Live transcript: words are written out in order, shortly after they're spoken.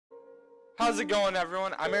How's it going,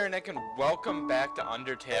 everyone? I'm ErrorNick and welcome back to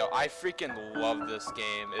Undertale. I freaking love this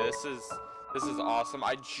game. This is awesome.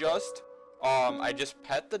 I just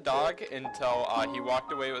pet the dog until he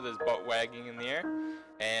walked away with his butt wagging in the air,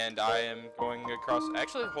 and I am going across.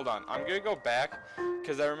 Actually, hold on. I'm gonna go back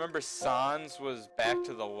because I remember Sans was back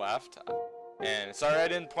to the left, and sorry I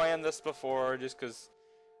didn't plan this before just because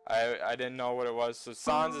I didn't know what it was. So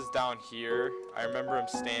Sans is down here. I remember him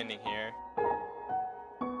standing here.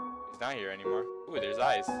 He's not here anymore. Ooh, there's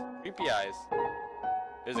eyes. Creepy eyes.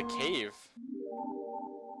 There's a cave.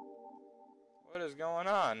 What is going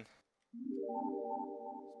on?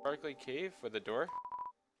 Sparkly cave with a door?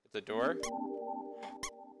 It's a door?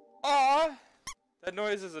 Aww! That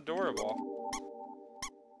noise is adorable.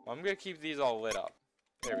 Well, I'm gonna keep these all lit up.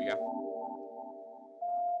 There we go.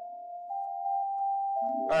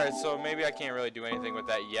 Alright, so maybe I can't really do anything with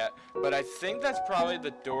that yet, but I think that's probably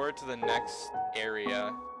the door to the next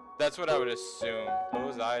area. That's what I would assume.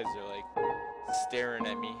 Those eyes are like staring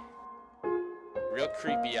at me. Real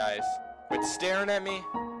creepy eyes. Quit staring at me.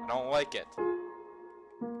 I don't like it.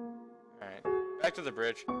 Alright, back to the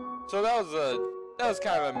bridge. So that was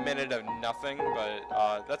kind of a minute of nothing,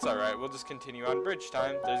 but that's alright. We'll just continue on bridge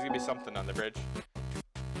time. There's gonna be something on the bridge.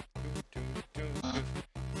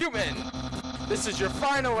 Human! This is your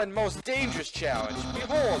final and most dangerous challenge.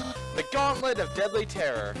 Behold, the Gauntlet of Deadly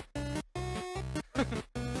Terror.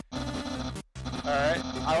 Alright,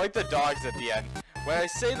 I like the dogs at the end. When I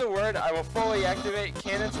say the word, I will fully activate.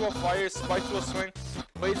 Cannons will fire, spikes will swing,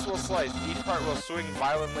 blades will slice. Each part will swing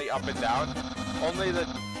violently up and down. Only the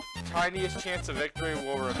tiniest chance of victory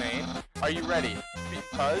will remain. Are you ready?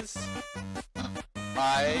 Because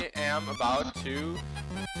I am about to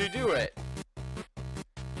do it.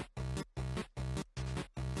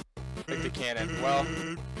 Like the cannon. Well,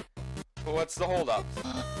 what's the hold up?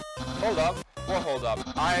 Hold up? What hold up?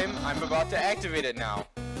 I'm about to activate it now.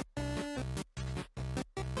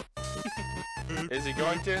 Is he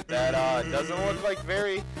going to? That doesn't look like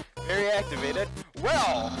very activated.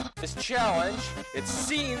 Well, this challenge, it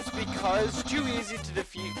seems because too easy to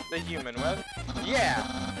defeat the human with. Yeah,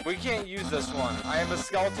 we can't use this one. I am a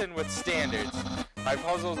skeleton with standards. My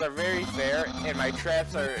puzzles are very fair, and my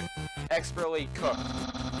traps are expertly cooked.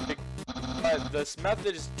 But this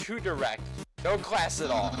method is too direct. No class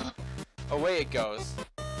at all. Away it goes.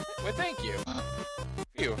 Well, thank you.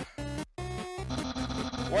 Phew.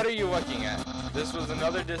 What are you looking at? This was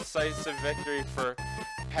another decisive victory for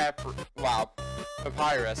Papyrus.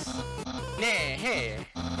 Nah, hey.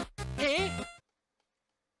 Hey?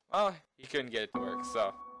 Well, he couldn't get it to work,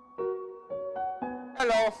 so.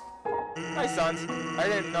 Hello. Hi, sons. I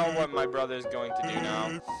didn't know what my brother's going to do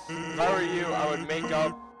now. If I were you, I would make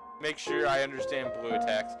sure I understand blue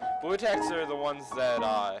attacks. Blue attacks are the ones that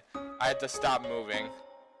I have to stop moving.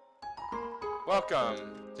 Welcome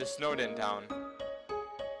to Snowden Town.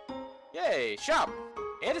 Yay, shop!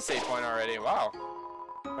 And a save point already, wow.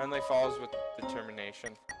 Friendly follows with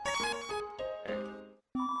determination. There.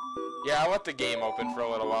 Yeah, I let the game open for a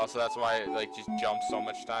little while, so that's why it like just jumps so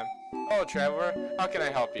much time. Hello, traveler. How can I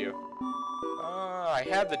help you? I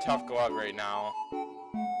have the tough glove right now.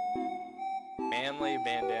 Manly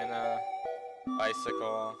bandana,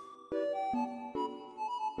 bicycle.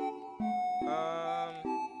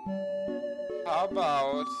 How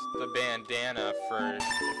about the bandana for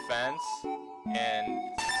defense and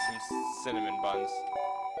some cinnamon buns?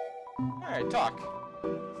 Alright, talk.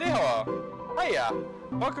 Say hello. Hiya.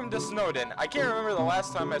 Welcome to Snowden. I can't remember the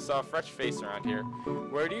last time I saw a fresh face around here.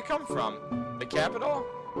 Where do you come from? The capital?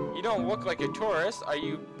 You don't look like a tourist. Are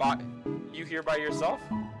you here by yourself?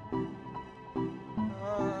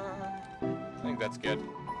 I think that's good.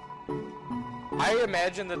 I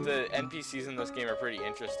imagine that the NPCs in this game are pretty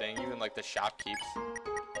interesting, even like the shopkeeps.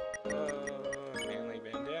 Manly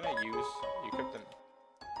bandana, use. You equip them.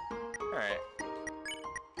 Alright.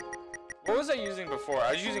 What was I using before?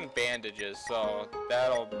 I was using bandages, so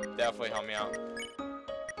that'll definitely help me out.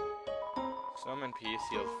 Snowman piece,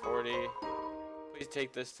 heals 40. Please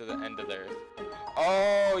take this to the end of the earth.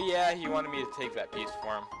 Oh, yeah, he wanted me to take that piece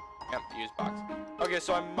for him. Yep, use box. Okay,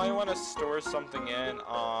 so I might want to store something in.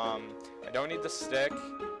 I don't need the stick.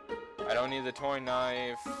 I don't need the toy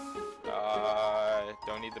knife.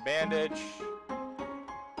 Don't need the bandage.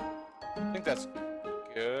 I think that's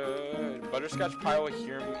good. Butterscotch pie will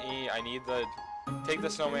heal me. I need the... Take the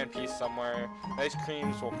snowman piece somewhere. Ice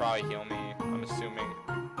creams will probably heal me, I'm assuming.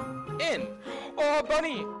 In! Oh,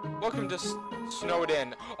 bunny! Welcome to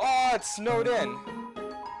Snowden. Oh, it's snowed in!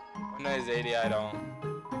 180, I don't...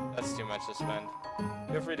 That's too much to spend.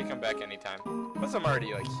 Feel free to come back anytime. Plus I'm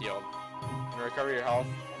already like healed. And recover your health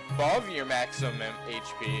above your maximum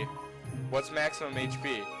HP. What's maximum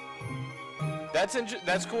HP?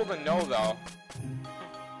 That's cool to know though.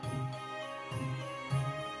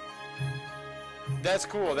 That's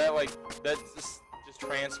cool. That just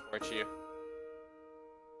transports you.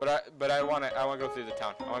 But I wanna go through the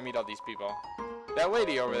town. I wanna meet all these people. That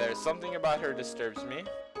lady over there, something about her disturbs me.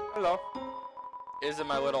 Hello. Isn't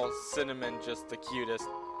my little cinnamon just the cutest?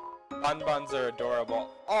 Bonbons are adorable.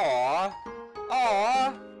 Aww.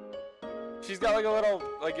 Aww. She's got like a little,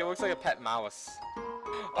 like it looks like a pet mouse.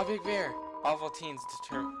 A big bear. Awful teens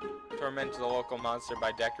torment the local monster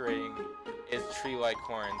by decorating its tree-like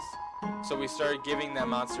horns. So we started giving that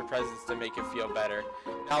monster presents to make it feel better.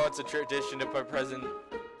 Now it's a tradition to put presents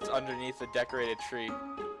underneath the decorated tree.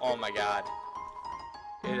 Oh my god.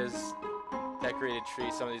 It is decorated tree.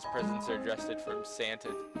 Some of these presents are addressed from Santa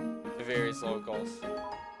to various locals.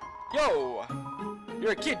 Yo!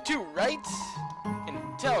 You're a kid too, right? Can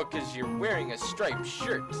tell because you're wearing a striped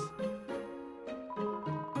shirt.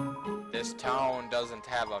 This town doesn't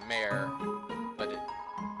have a mayor, but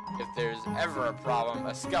if there's ever a problem,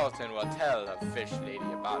 a skeleton will tell a fish lady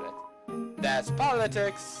about it. That's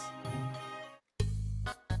politics!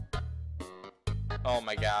 Oh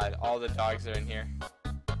my god, all the dogs are in here.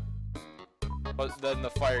 But then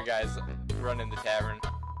the fire guys run in the tavern.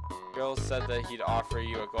 Girl said that he'd offer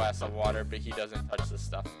you a glass of water, but he doesn't touch the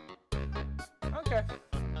stuff. Okay.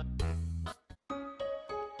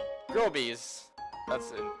 Grobies.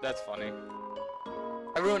 That's funny.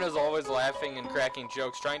 Everyone is always laughing and cracking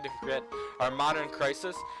jokes, trying to forget our modern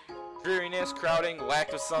crisis, dreariness, crowding,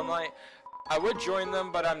 lack of sunlight. I would join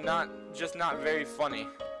them, but I'm just not very funny.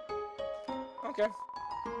 Okay.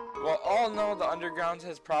 Well, all know the underground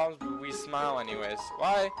has problems, but we smile anyways.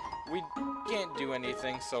 Why? We can't do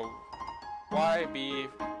anything, so why be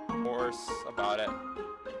worse about it?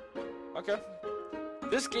 Okay.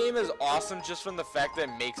 This game is awesome just from the fact that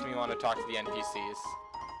it makes me want to talk to the NPCs.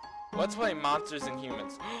 Let's play Monsters and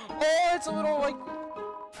Humans. Oh, it's a little like,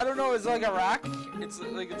 I don't know, it's like a rock. It's a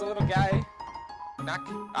little guy. Knock.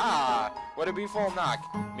 Ah, what a beautiful knock.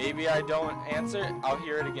 Maybe I don't answer, I'll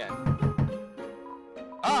hear it again.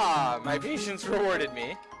 Ah, my patience rewarded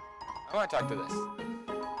me. I want to talk to this.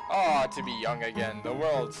 Oh, to be young again. The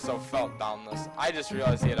world's so felt boundless. I just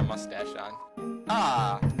realized he had a mustache on.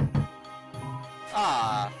 Ah.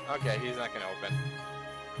 Ah. Okay, he's not gonna open.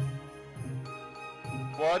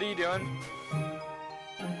 What are you doing?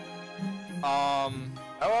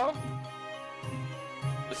 Hello?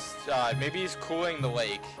 Maybe he's cooling the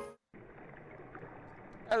lake.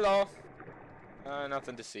 Hello.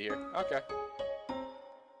 Nothing to see here. Okay.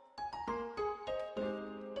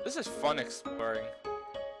 This is fun exploring.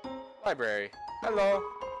 Library. Hello.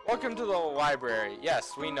 Welcome to the library.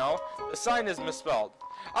 Yes, we know. The sign is misspelled.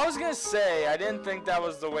 I was gonna say, I didn't think that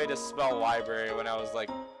was the way to spell library when I looked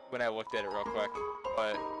at it real quick.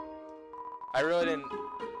 But I really didn't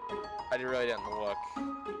look.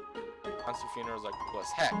 Monster funerals are cool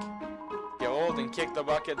as heck. Get old and kick the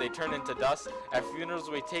bucket, they turn into dust. At funerals,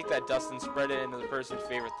 we take that dust and spread it into the person's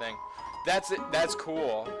favorite thing. That's it. That's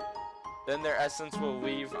cool. Then their essence will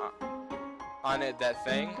leave on it that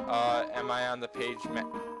thing. Am I on the page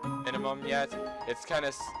minimum yet? I'm kind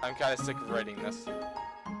of sick of writing this.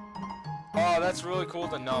 Oh, that's really cool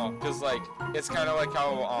to know, cause like it's kind of like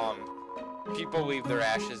how people leave their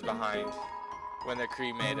ashes behind when they're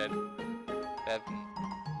cremated. That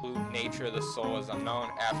blue nature of the soul is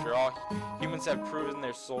unknown. After all, humans have proven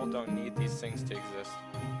their soul don't need these things to exist.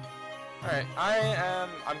 Alright,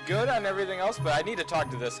 I'm good on everything else, but I need to talk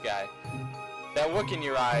to this guy. That look in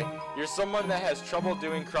your eye, you're someone that has trouble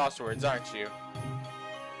doing crosswords, aren't you?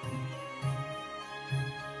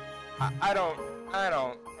 I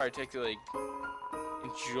don't particularly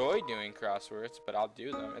enjoy doing crosswords, but I'll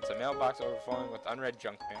do them. It's a mailbox overflowing with unread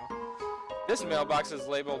junk mail. This mailbox is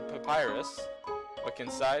labeled Papyrus. Look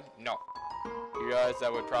inside? No. You realize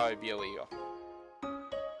that would probably be illegal.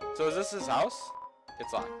 So is this his house?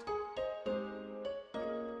 It's locked.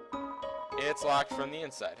 It's locked from the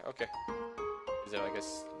inside. Okay. Is there like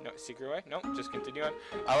a secret way? No, just continue on.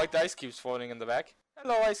 I like the ice cubes floating in the back.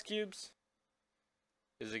 Hello, ice cubes.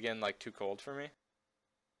 Is it again like too cold for me?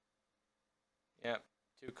 Yep,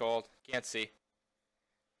 too cold. Can't see.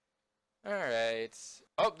 Alright.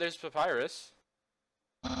 Oh, there's Papyrus.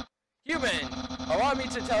 Human! Allow me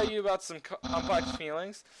to tell you about some complex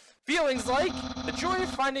feelings. Feelings like the joy of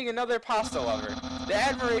finding another pasta lover, the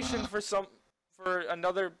admiration for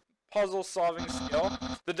another puzzle-solving skill,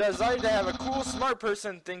 the desire to have a cool, smart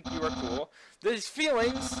person think you are cool. These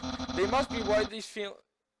feelings, they must be what these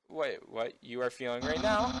Wait, what you are feeling right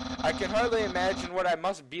now? I can hardly imagine what I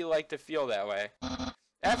must be like to feel that way.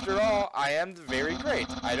 After all, I am very great.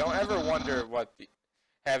 I don't ever wonder what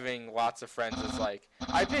having lots of friends is like.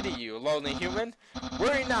 I pity you, lonely human.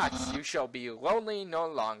 Worry not, you shall be lonely no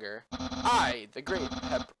longer. I, the great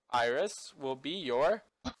Papyrus, will be your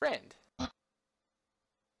friend.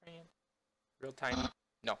 Real tiny.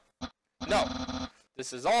 No. No!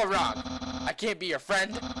 This is all wrong. I can't be your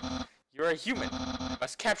friend. You're a human. I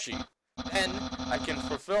must capture you. Then, I can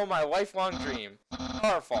fulfill my lifelong dream.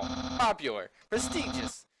 Powerful, popular,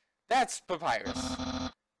 prestigious. That's Papyrus,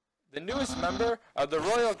 the newest member of the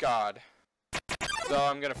Royal Guard. So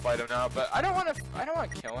I'm gonna fight him now, but I don't want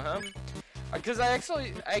to kill him, because I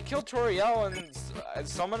killed Toriel, and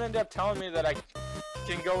someone ended up telling me that I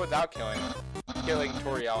can go without killing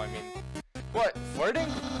Toriel. I mean, what, flirting?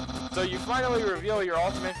 So you finally reveal your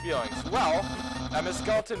ultimate feelings. Well, I'm a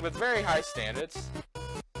skeleton with very high standards.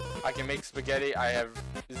 I can make spaghetti. I have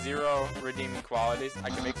 0 redeeming qualities.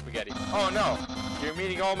 I can make spaghetti. Oh no! You're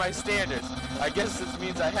meeting all my standards. I guess this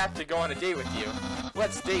means I have to go on a date with you.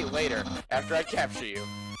 Let's date later, after I capture you.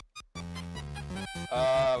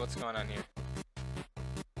 What's going on here?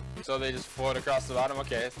 So they just float across the bottom?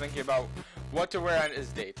 Okay, thinking about what to wear on his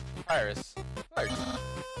date. Papyrus. Flirt.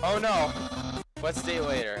 Oh no! Let's date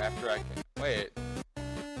later, after I can... Wait.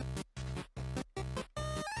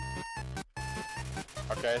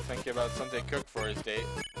 Okay, thinking about something to cook for his date.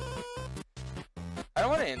 I don't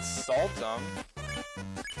want to insult him.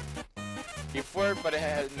 You flirt, but it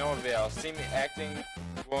has no avail. See me acting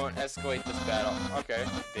won't escalate this battle. Okay,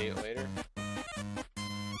 date later.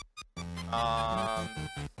 I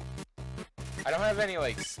don't have any,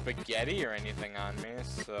 like, spaghetti or anything on me,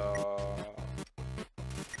 so...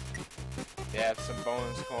 Yeah, have some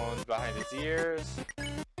bones cones behind his ears.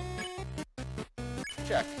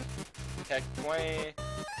 Check. Tech 20.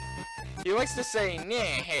 He likes to say, nah,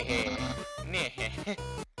 hey, hey, nah.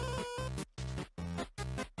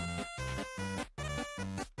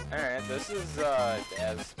 Alright, this is,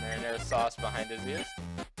 Dad's marinara sauce behind his ears.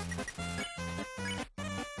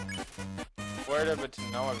 Flirted, but to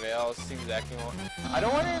no avail. Seems acting well. I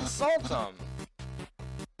don't want to insult him.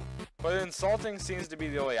 But insulting seems to be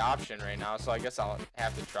the only option right now, so I guess I'll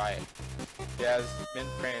have to try it. He has mint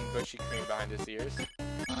bran and bushy cream behind his ears.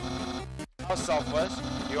 How selfless.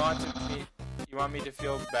 You want me to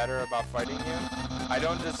feel better about fighting you? I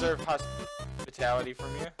don't deserve hospitality from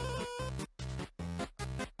you.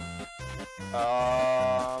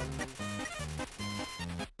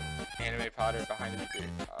 Anime powder behind his beard.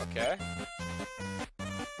 Okay.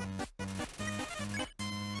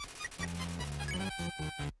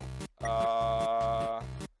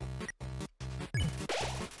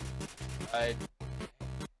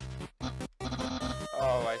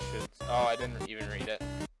 Oh, I didn't even read it.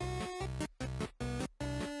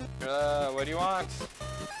 What do you want?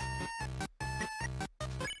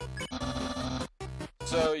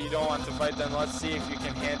 So you don't want to fight, then let's see if you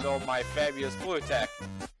can handle my fabulous blue attack.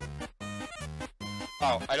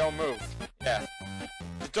 Oh, I don't move. Yeah.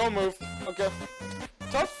 Just don't move. Okay.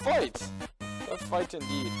 Tough fight. Tough fight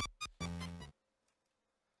indeed.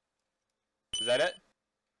 Is that it?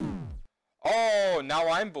 Oh, now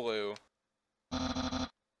I'm blue.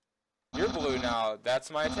 You're blue now. That's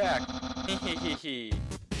my attack. Hehehe.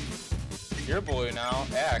 You're blue now.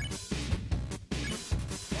 Act.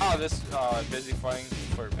 Oh, this busy fighting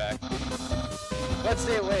for back. Let's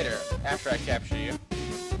date later, after I capture you.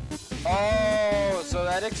 Oh, so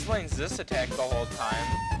that explains this attack the whole time.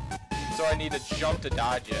 So I need to jump to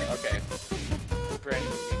dodge it. Okay. Brand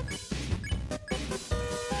new.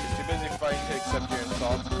 You're too busy fighting to accept your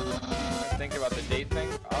insult. Think about the date thing.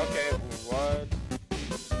 Okay, what?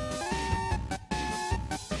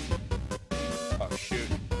 Oh, shoot.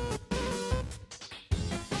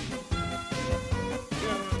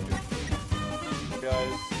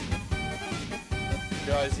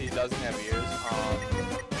 Realize he doesn't have ears.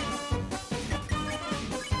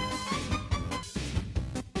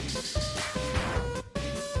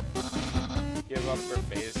 Give up her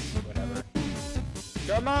face, whatever.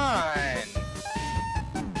 Come on!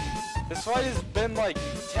 This fight has been like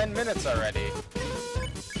 10 minutes already.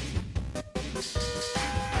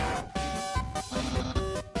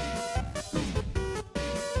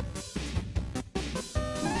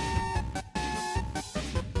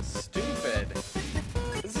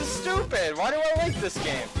 Why do I like this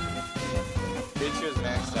game? Pikachu's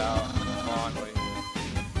maxed out. Come on, wait.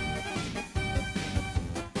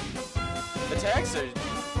 Attacks are...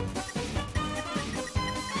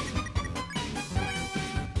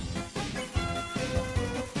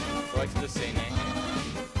 I like to say nay.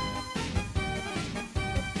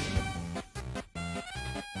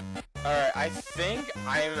 Alright, I think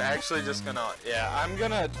I'm actually just gonna, I'm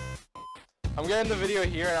gonna end the video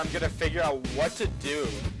here, and I'm gonna figure out what to do,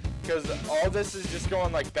 because all this is just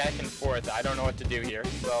going like back and forth. I don't know what to do here.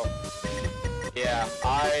 So yeah,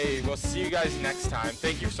 I will see you guys next time.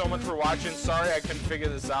 Thank you so much for watching. Sorry I couldn't figure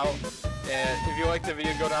this out. And if you liked the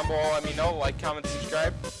video, go down below, let me know. Like, comment,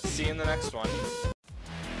 subscribe. See you in the next one.